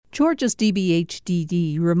Georgia's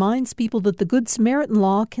DBHDD reminds people that the Good Samaritan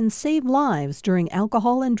law can save lives during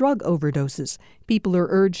alcohol and drug overdoses. People are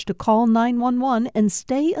urged to call 911 and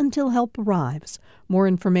stay until help arrives. More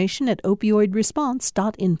information at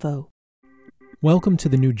opioidresponse.info. Welcome to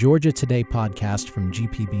the new Georgia Today podcast from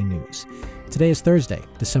GPB News. Today is Thursday,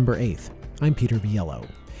 December 8th. I'm Peter Biello.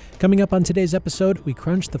 Coming up on today's episode, we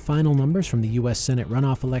crunch the final numbers from the U.S. Senate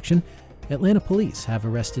runoff election. Atlanta police have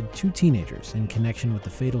arrested two teenagers in connection with the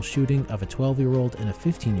fatal shooting of a 12-year-old and a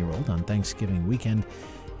 15-year-old on Thanksgiving weekend.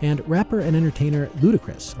 And rapper and entertainer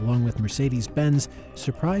Ludacris, along with Mercedes-Benz,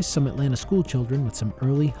 surprised some Atlanta schoolchildren with some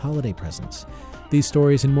early holiday presents. These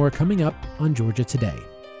stories and more coming up on Georgia Today.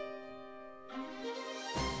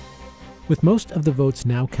 With most of the votes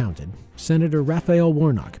now counted, Senator Raphael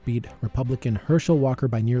Warnock beat Republican Herschel Walker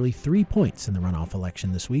by nearly 3 points in the runoff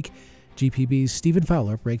election this week. GPB's Stephen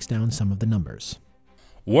Fowler breaks down some of the numbers.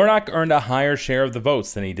 Warnock earned a higher share of the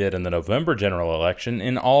votes than he did in the November general election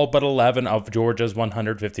in all but 11 of Georgia's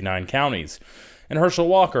 159 counties. And Herschel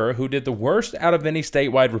Walker, who did the worst out of any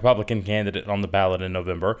statewide Republican candidate on the ballot in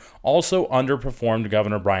November, also underperformed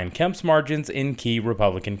Governor Brian Kemp's margins in key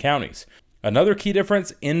Republican counties. Another key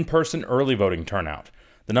difference, in-person early voting turnout.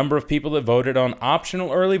 The number of people that voted on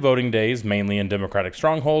optional early voting days, mainly in Democratic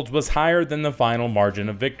strongholds, was higher than the final margin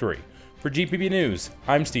of victory. For GPB News,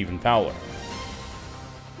 I'm Stephen Fowler.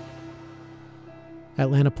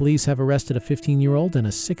 Atlanta police have arrested a 15-year-old and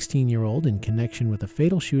a 16-year-old in connection with a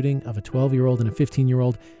fatal shooting of a 12-year-old and a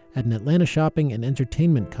 15-year-old at an Atlanta shopping and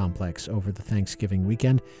entertainment complex over the Thanksgiving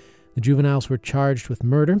weekend. The juveniles were charged with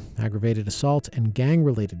murder, aggravated assault, and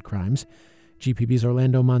gang-related crimes. GPB's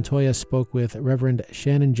Orlando Montoya spoke with Reverend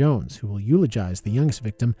Shannon Jones, who will eulogize the youngest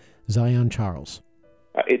victim, Zion Charles.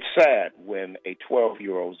 It's sad when a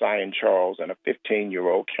 12-year-old Zion Charles and a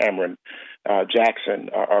 15-year-old Cameron Jackson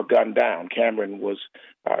are gunned down. Cameron was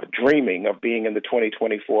dreaming of being in the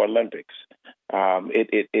 2024 Olympics.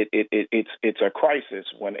 It's a crisis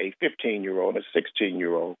when a 15-year-old and a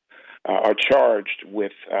 16-year-old are charged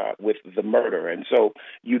with the murder, and so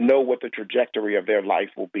you know what the trajectory of their life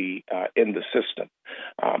will be in the system.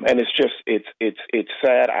 And it's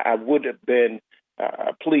sad. I would have been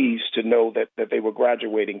pleased to know that they were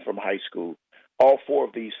graduating from high school. All four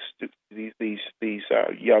of these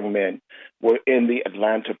young men were in the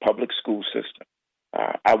Atlanta public school system.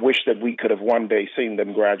 I wish that we could have one day seen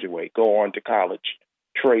them graduate, go on to college,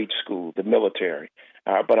 trade school, the military.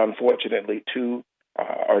 But unfortunately, two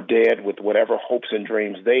are dead with whatever hopes and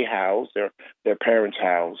dreams they housed, their parents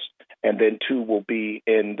housed, and then two will be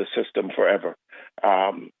in the system forever.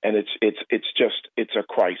 And it's a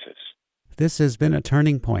crisis. This has been a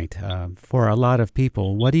turning point for a lot of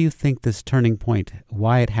people. What do you think this turning point,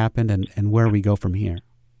 why it happened, and where we go from here?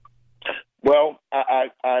 Well, I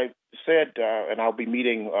said, and I'll be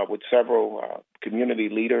meeting with several community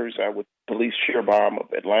leaders, with Police Shearbaum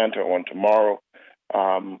of Atlanta on tomorrow,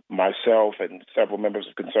 myself and several members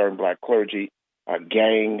of Concerned Black Clergy,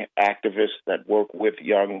 gang activists that work with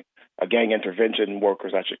young gang intervention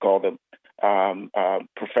workers, I should call them,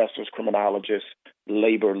 professors, criminologists,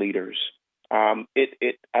 labor leaders. I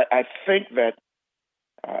think that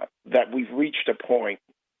we've reached a point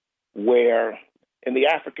where, in the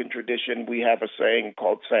African tradition, we have a saying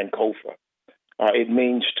called Sankofa. It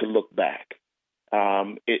means to look back.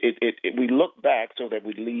 We look back so that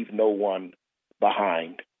we leave no one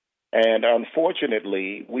behind. And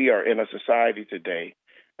unfortunately, we are in a society today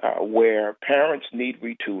where parents need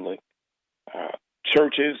retooling.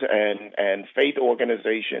 Churches and faith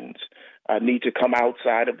organizations need to come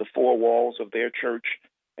outside of the four walls of their church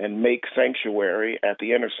and make sanctuary at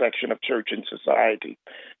the intersection of church and society.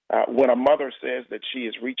 When a mother says that she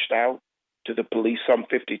has reached out to the police some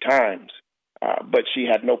 50 times, but she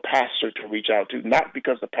had no pastor to reach out to, not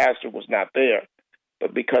because the pastor was not there,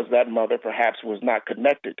 but because that mother perhaps was not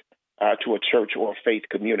connected to a church or a faith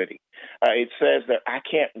community. It says that I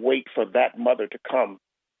can't wait for that mother to come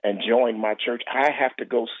and join my church. I have to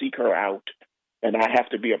go seek her out, and I have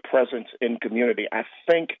to be a presence in community. I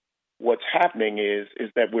think what's happening is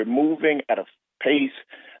that we're moving at a pace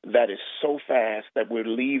that is so fast that we're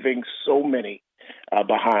leaving so many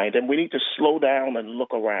behind, and we need to slow down and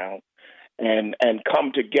look around and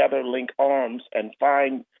come together, link arms, and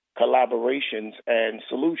find collaborations and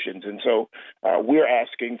solutions. And so we're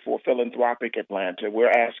asking for philanthropic Atlanta. We're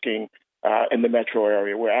asking in the metro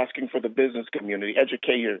area. We're asking for the business community,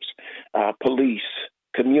 educators, police,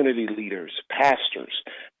 community leaders, pastors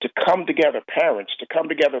to come together, parents to come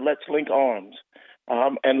together. Let's link arms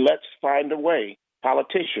and let's find a way,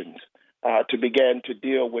 politicians, to begin to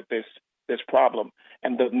deal with this problem.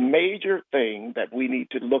 And the major thing that we need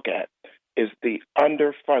to look at is the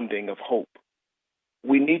underfunding of hope.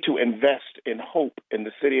 We need to invest in hope in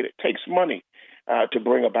the city. It takes money to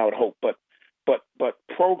bring about hope, but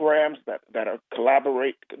programs that are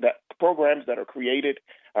programs that are created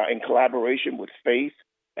in collaboration with faith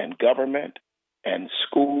and government and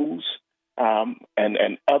schools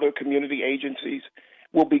and other community agencies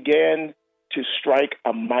will begin to strike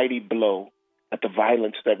a mighty blow at the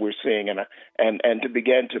violence that we're seeing, and to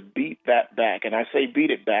begin to beat that back. And I say beat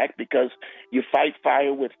it back because you fight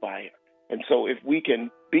fire with fire. And so if we can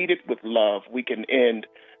beat it with love, we can end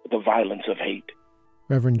the violence of hate.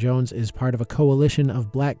 Reverend Jones is part of a coalition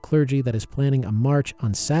of black clergy that is planning a march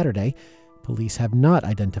on Saturday. Police have not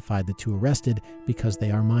identified the two arrested because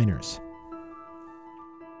they are minors.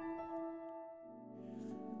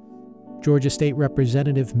 Georgia State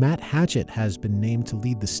Representative Matt Hatchett has been named to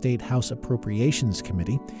lead the State House Appropriations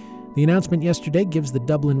Committee. The announcement yesterday gives the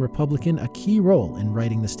Dublin Republican a key role in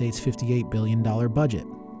writing the state's $58 billion budget.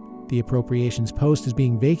 The appropriations post is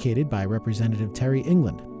being vacated by Representative Terry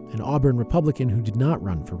England, an Auburn Republican who did not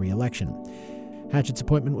run for re-election. Hatchett's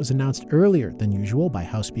appointment was announced earlier than usual by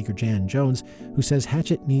House Speaker Jan Jones, who says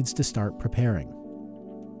Hatchett needs to start preparing.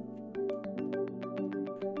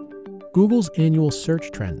 Google's annual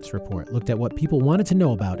Search Trends report looked at what people wanted to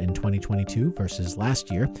know about in 2022 versus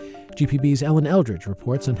last year. GPB's Ellen Eldridge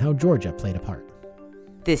reports on how Georgia played a part.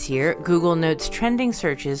 This year, Google notes trending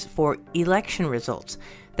searches for election results.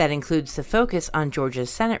 That includes the focus on Georgia's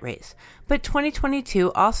Senate race. But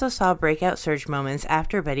 2022 also saw breakout search moments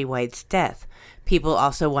after Betty White's death. People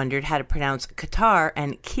also wondered how to pronounce Qatar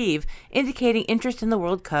and Kyiv, indicating interest in the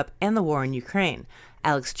World Cup and the war in Ukraine.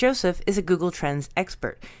 Alex Joseph is a Google Trends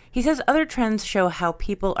expert. He says other trends show how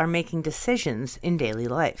people are making decisions in daily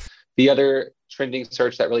life. The other trending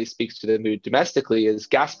search that really speaks to the mood domestically is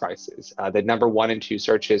gas prices. The number 1 and 2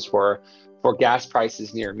 searches were for gas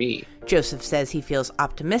prices near me. Joseph says he feels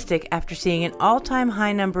optimistic after seeing an all-time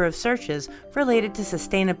high number of searches related to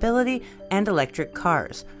sustainability and electric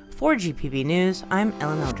cars. For GPB News, I'm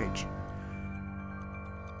Ellen Eldridge.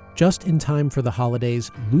 Just in time for the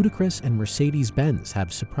holidays, Ludacris and Mercedes-Benz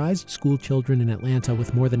have surprised school children in Atlanta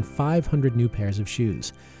with more than 500 new pairs of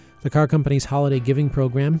shoes. The car company's holiday giving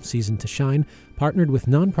program, Season to Shine, partnered with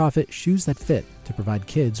nonprofit Shoes That Fit to provide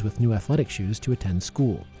kids with new athletic shoes to attend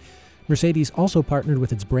school. Mercedes also partnered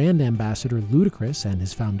with its brand ambassador Ludacris and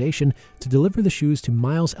his foundation to deliver the shoes to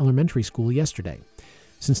Miles Elementary School yesterday.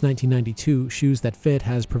 Since 1992, Shoes That Fit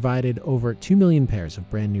has provided over 2 million pairs of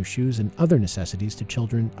brand new shoes and other necessities to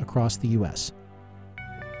children across the U.S.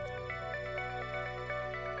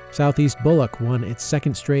 Southeast Bullock won its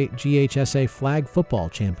second straight GHSA flag football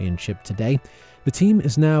championship today. The team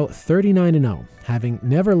is now 39-0, having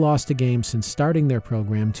never lost a game since starting their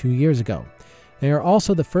program 2 years ago. They are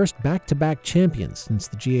also the first back-to-back champions since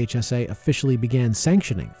the GHSA officially began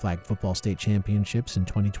sanctioning flag football state championships in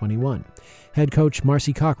 2021. Head coach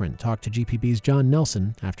Marcy Cochran talked to GPB's John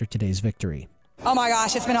Nelson after today's victory. Oh my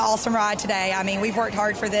gosh, it's been an awesome ride today. I mean, we've worked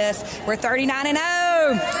hard for this. We're 39-0,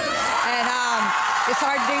 and it's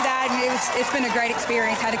hard to do that. And it's been a great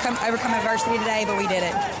experience. Had to overcome adversity today, but we did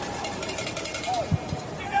it.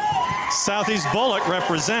 Southeast Bullock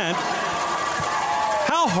represent.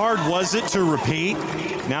 How hard was it to repeat?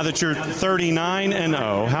 Now that you're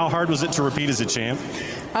 39-0, how hard was it to repeat as a champ?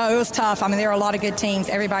 Oh, it was tough. I mean, there are a lot of good teams.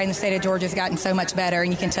 Everybody in the state of Georgia has gotten so much better,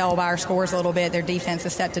 and you can tell by our scores a little bit. Their defense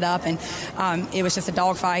has stepped it up, and it was just a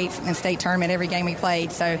dogfight in state tournament every game we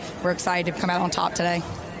played. So we're excited to come out on top today.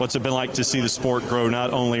 What's it been like to see the sport grow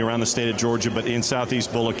not only around the state of Georgia, but in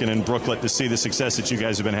Southeast Bullock and in Brooklet to see the success that you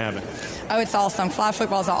guys have been having? Oh, it's awesome. Flag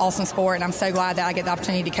football is an awesome sport, and I'm so glad that I get the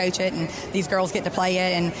opportunity to coach it, and these girls get to play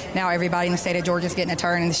it, and now everybody in the state of Georgia is getting a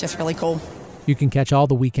turn, and it's just really cool. You can catch all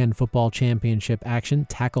the weekend football championship action,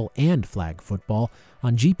 tackle and flag football,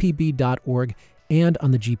 on gpb.org and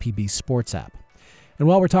on the GPB Sports app. And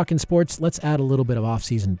while we're talking sports, let's add a little bit of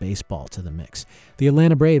off-season baseball to the mix. The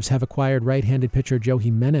Atlanta Braves have acquired right-handed pitcher Joe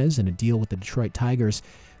Jimenez in a deal with the Detroit Tigers.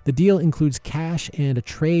 The deal includes cash and a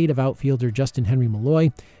trade of outfielder Justin Henry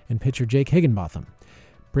Malloy and pitcher Jake Higginbotham.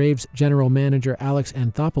 Braves general manager Alex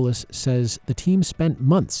Anthopoulos says the team spent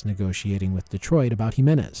months negotiating with Detroit about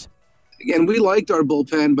Jimenez. Again, we liked our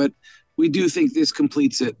bullpen, but we do think this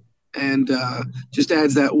completes it and just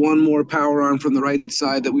adds that one more power arm from the right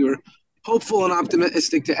side that we were hopeful and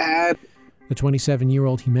optimistic to add. The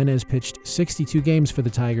 27-year-old Jimenez pitched 62 games for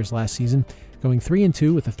the Tigers last season, going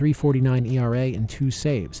 3-2 with a 3.49 ERA and 2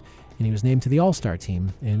 saves, and he was named to the All-Star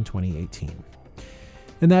team in 2018.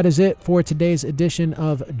 And that is it for today's edition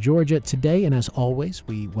of Georgia Today, and as always,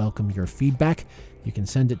 we welcome your feedback. You can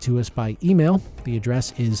send it to us by email. The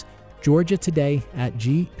address is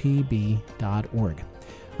georgiatoday@gpb.org.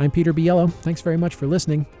 I'm Peter Biello. Thanks very much for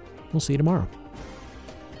listening. We'll see you tomorrow.